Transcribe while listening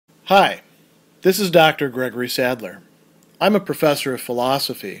Hi, this is Dr. Gregory Sadler. I'm a professor of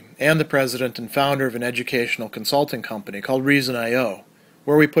philosophy and the president and founder of an educational consulting company called Reason.io,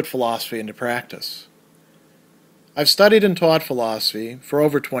 where we put philosophy into practice. I've studied and taught philosophy for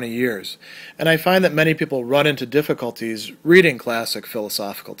over 20 years, and I find that many people run into difficulties reading classic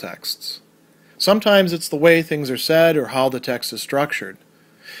philosophical texts. Sometimes it's the way things are said or how the text is structured.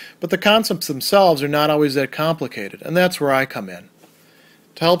 But the concepts themselves are not always that complicated, and that's where I come in.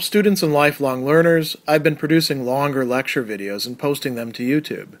 To help students and lifelong learners, I've been producing longer lecture videos and posting them to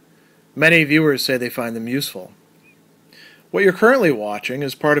YouTube. Many viewers say they find them useful. What you're currently watching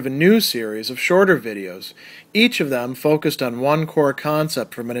is part of a new series of shorter videos, each of them focused on one core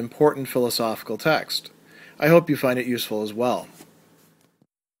concept from an important philosophical text. I hope you find it useful as well.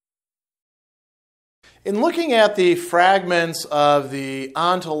 In looking at the fragments of the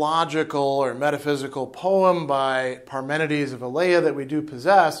ontological or metaphysical poem by Parmenides of Elea that we do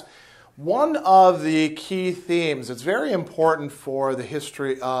possess, one of the key themes that's very important for the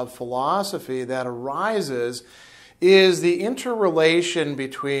history of philosophy that arises is the interrelation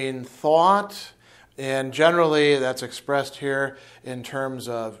between thought, and generally that's expressed here in terms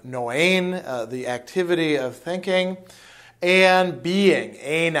of noein, the activity of thinking, and being,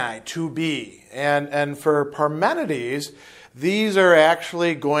 enai, to be. And for Parmenides, these are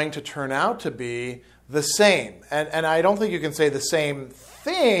actually going to turn out to be the same. And I don't think you can say the same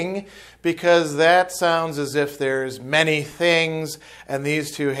thing, because that sounds as if there's many things and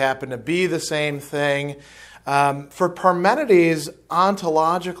these two happen to be the same thing. For Parmenides,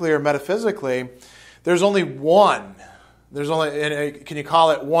 ontologically or metaphysically, there's only one. Can you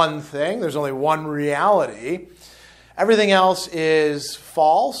call it one thing? There's only one reality. Everything else is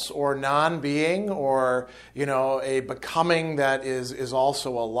false or non-being, or a becoming that is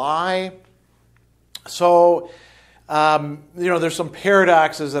also a lie. So there's some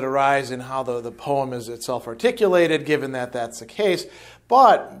paradoxes that arise in how the poem is itself articulated, given that that's the case.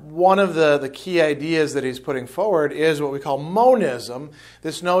 But one of the key ideas that he's putting forward is what we call monism,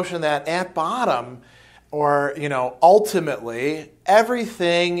 this notion that at bottom, or ultimately,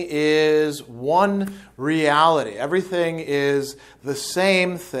 everything is one reality. Everything is the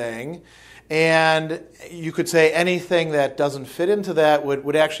same thing. And you could say anything that doesn't fit into that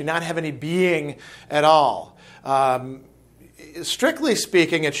would actually not have any being at all. Strictly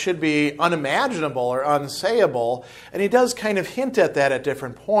speaking, it should be unimaginable or unsayable. And he does kind of hint at that at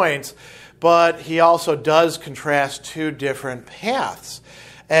different points. But he also does contrast two different paths.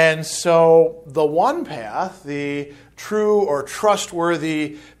 And so the one path, the true or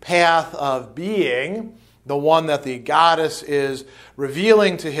trustworthy path of being, the one that the goddess is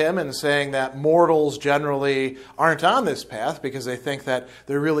revealing to him and saying that mortals generally aren't on this path because they think that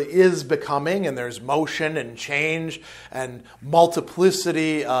there really is becoming and there's motion and change and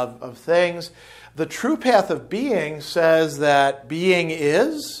multiplicity of things. The true path of being says that being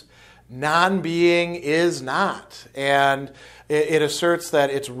is, non-being is not. And it asserts that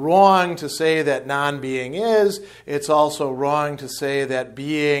it's wrong to say that non-being is. It's also wrong to say that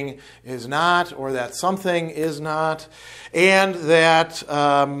being is not, or that something is not, and that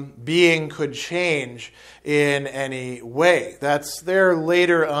being could change in any way. That's there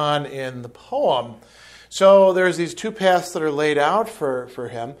later on in the poem. So there's these two paths that are laid out for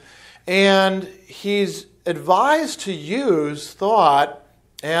him, and he's advised to use thought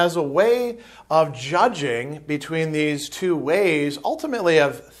as a way of judging between these two ways, ultimately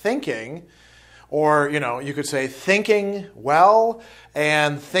of thinking, or, you could say thinking well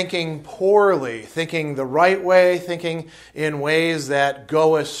and thinking poorly, thinking the right way, thinking in ways that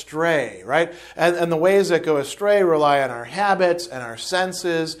go astray, right? And the ways that go astray rely on our habits and our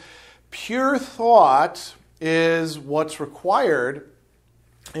senses. Pure thought is what's required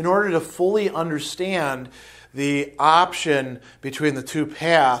in order to fully understand the option between the two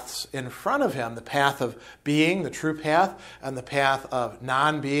paths in front of him, the path of being, the true path, and the path of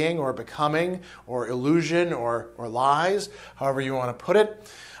non-being or becoming or illusion or lies, however you want to put it.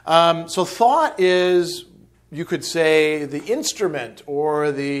 So thought is, you could say, the instrument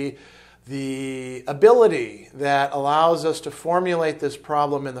or the ability that allows us to formulate this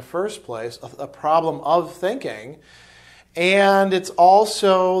problem in the first place, a problem of thinking. And it's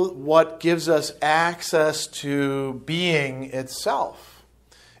also what gives us access to being itself,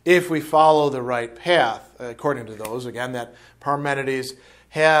 if we follow the right path, according to those, again, that Parmenides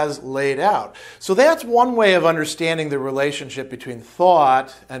has laid out. So that's one way of understanding the relationship between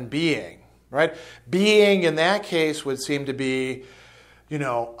thought and being, right? Being, in that case, would seem to be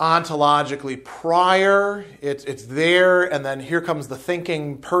ontologically prior. It's there, and then here comes the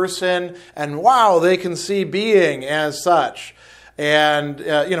thinking person, and wow, they can see being as such. And,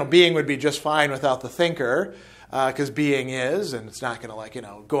 being would be just fine without the thinker, because being is, and it's not going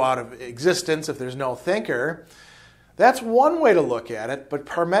to, go out of existence if there's no thinker. That's one way to look at it, but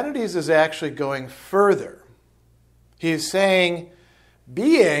Parmenides is actually going further. He's saying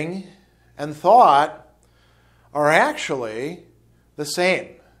being and thought are actually the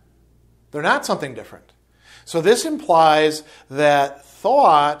same. They're not something different. So this implies that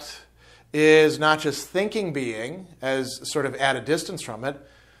thought is not just thinking being as sort of at a distance from it.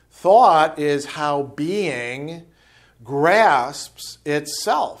 Thought is how being grasps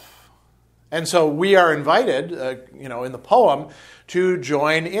itself. And so we are invited, in the poem, to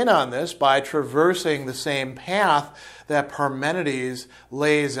join in on this by traversing the same path that Parmenides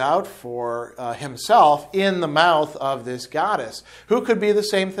lays out for himself in the mouth of this goddess, who could be the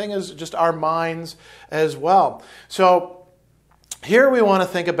same thing as just our minds as well. So here we want to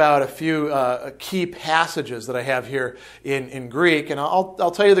think about a few key passages that I have here in Greek, and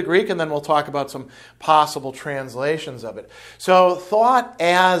I'll tell you the Greek, and then we'll talk about some possible translations of it. So, thought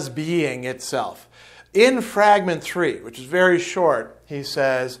as being itself. In fragment 3, which is very short, he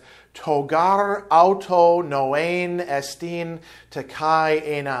says, "Togar auto noein estin te kai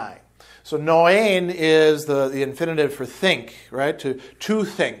enai." So, noein is the infinitive for think, right? To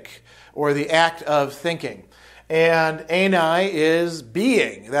think, or the act of thinking. And enai is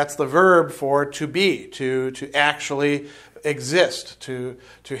being. That's the verb for to be, to actually exist, to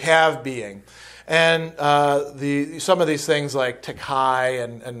have being. And some of these things like tekai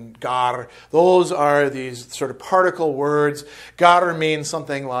and gar, those are these sort of particle words. Gar means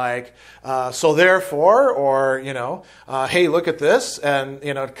something like so therefore, or hey, look at this, and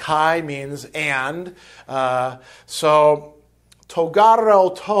kai means and. So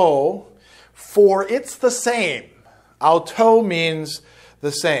togaro to. For it's the same. Auto means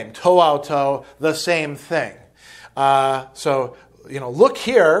the same. To auto, the same thing. Look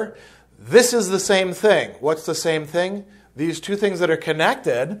here. This is the same thing. What's the same thing? These two things that are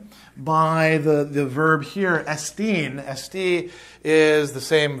connected by the verb here, estin. Esti is the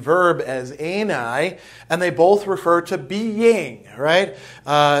same verb as enai, and they both refer to being, right?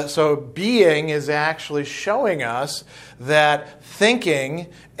 So being is actually showing us that thinking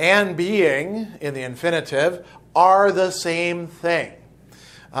and being, in the infinitive, are the same thing.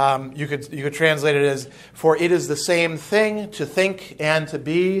 You could translate it as, for it is the same thing to think and to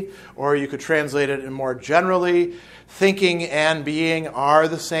be, or you could translate it in more generally, thinking and being are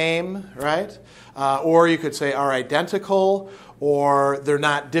the same, right? Or you could say are identical, or they're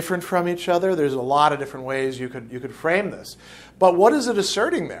not different from each other. There's a lot of different ways you could frame this. But what is it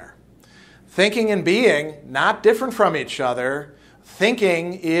asserting there? Thinking and being, not different from each other.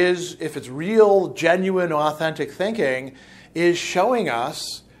 Thinking is, if it's real, genuine, authentic thinking, is showing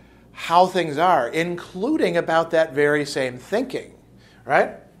us how things are, including about that very same thinking,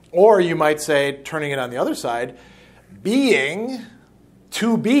 right? Or you might say, turning it on the other side, being,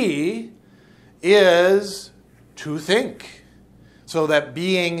 to be, is to think. So that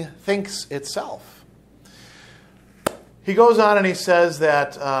being thinks itself. He goes on and he says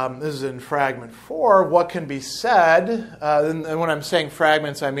that, this is in fragment 4, what can be said, and when I'm saying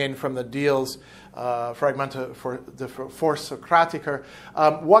fragments, I mean from the Deals fragmenta for Socratiker.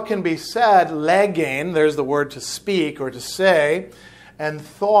 What can be said, legen, there's the word to speak or to say, and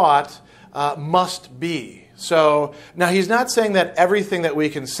thought must be. So now he's not saying that everything that we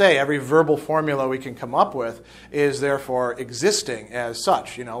can say, every verbal formula we can come up with, is therefore existing as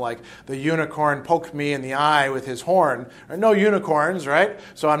such. Like the unicorn poked me in the eye with his horn. There are no unicorns, right?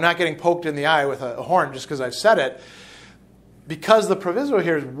 So I'm not getting poked in the eye with a horn just because I've said it. Because the proviso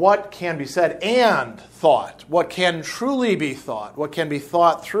here is what can be said and thought. What can truly be thought, what can be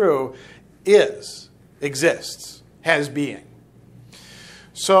thought through exists, has being.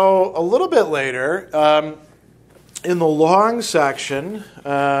 So a little bit later, in the long section,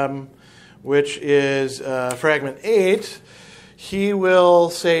 which is fragment 8, he will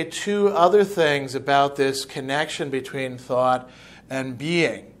say two other things about this connection between thought and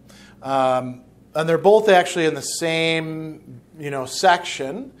being. And they're both actually in the same,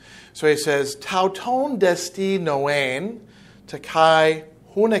 section. So he says, tauton desti noen, takai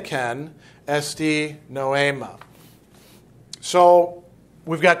huniken esti noema. So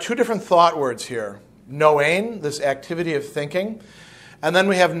we've got two different thought words here. Noen, this activity of thinking. And then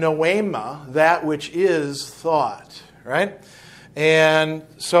we have noema, that which is thought, right? And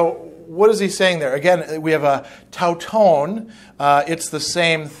so what is he saying there? Again, we have a tauton. It's the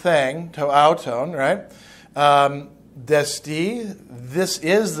same thing, toauton, right? Desti, this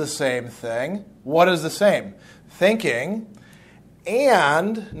is the same thing. What is the same? Thinking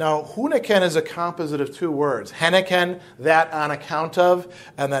And, now, huneken is a composite of two words. Heneken, that on account of,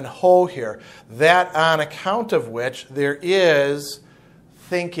 and then ho here. That on account of which there is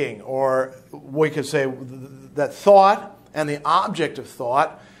thinking, or we could say that thought and the object of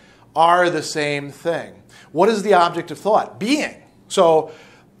thought are the same thing. What is the object of thought? Being. So,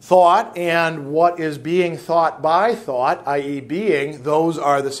 thought and what is being thought by thought, i.e. being, those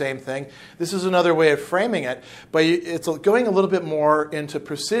are the same thing. This is another way of framing it, but it's going a little bit more into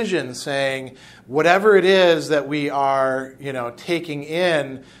precision, saying whatever it is that we are, taking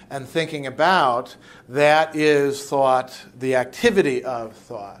in and thinking about, that is thought, the activity of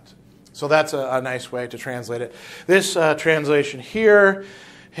thought. So that's a nice way to translate it. This translation here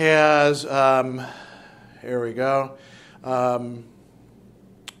has, here we go.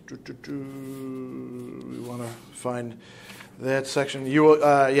 We want to find that section.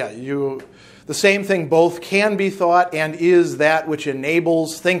 The same thing both can be thought and is that which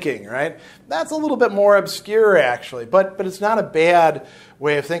enables thinking, right? That's a little bit more obscure, actually, but it's not a bad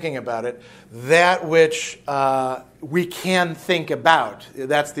way of thinking about it. That which we can think about,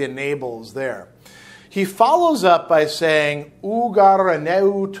 that's the enables there. He follows up by saying, ugar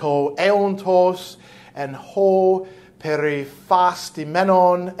aneuto eontos and ho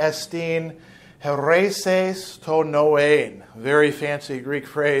perifastimenon estin hereses to noein. Very fancy Greek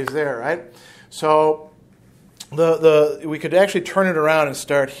phrase there, right? So we could actually turn it around and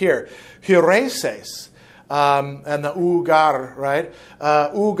start here. Hereses, and the ugar, right?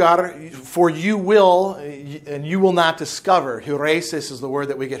 Ugar, for you will, and you will not discover. Hereses is the word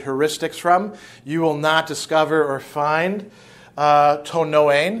that we get heuristics from. You will not discover or find. To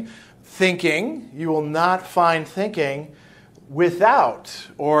noein. Thinking, you will not find thinking without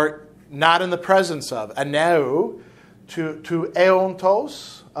or not in the presence of. Aneu, to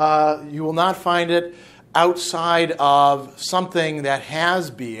eontos, you will not find it outside of something that has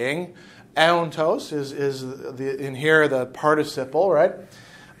being. Eontos is in here the participle, right?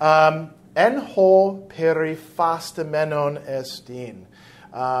 En ho perifastemenon estin.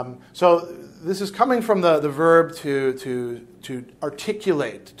 So this is coming from the verb to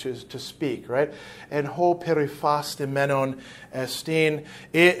articulate, to speak, right? And ho perifastemenon estin,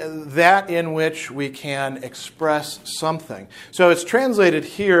 that in which we can express something. So it's translated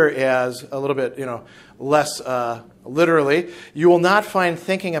here as a little bit, less literally. You will not find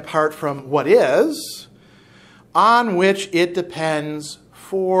thinking apart from what is, on which it depends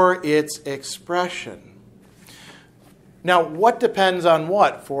for its expression. Now, what depends on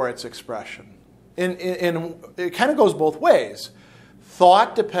what for its expression? It kind of goes both ways.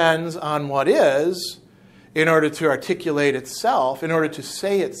 Thought depends on what is in order to articulate itself, in order to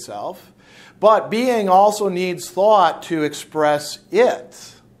say itself, but being also needs thought to express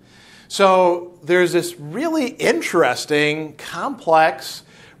it. So there's this really interesting, complex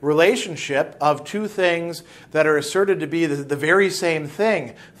relationship of two things that are asserted to be the very same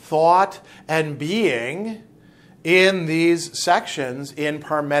thing, thought and being, in these sections in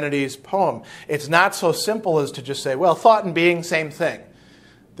Parmenides' poem. It's not so simple as to just say, well, thought and being, same thing.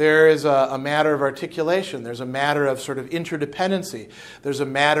 There is a matter of articulation. There's a matter of sort of interdependency. There's a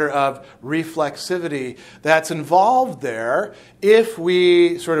matter of reflexivity that's involved there if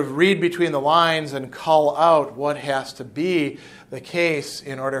we sort of read between the lines and cull out what has to be the case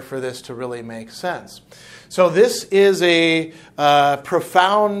in order for this to really make sense. So this is a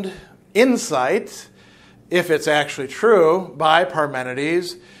profound insight, if it's actually true, by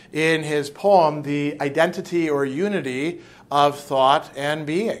Parmenides in his poem, The Identity or Unity of Thought and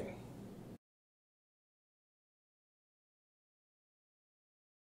Being.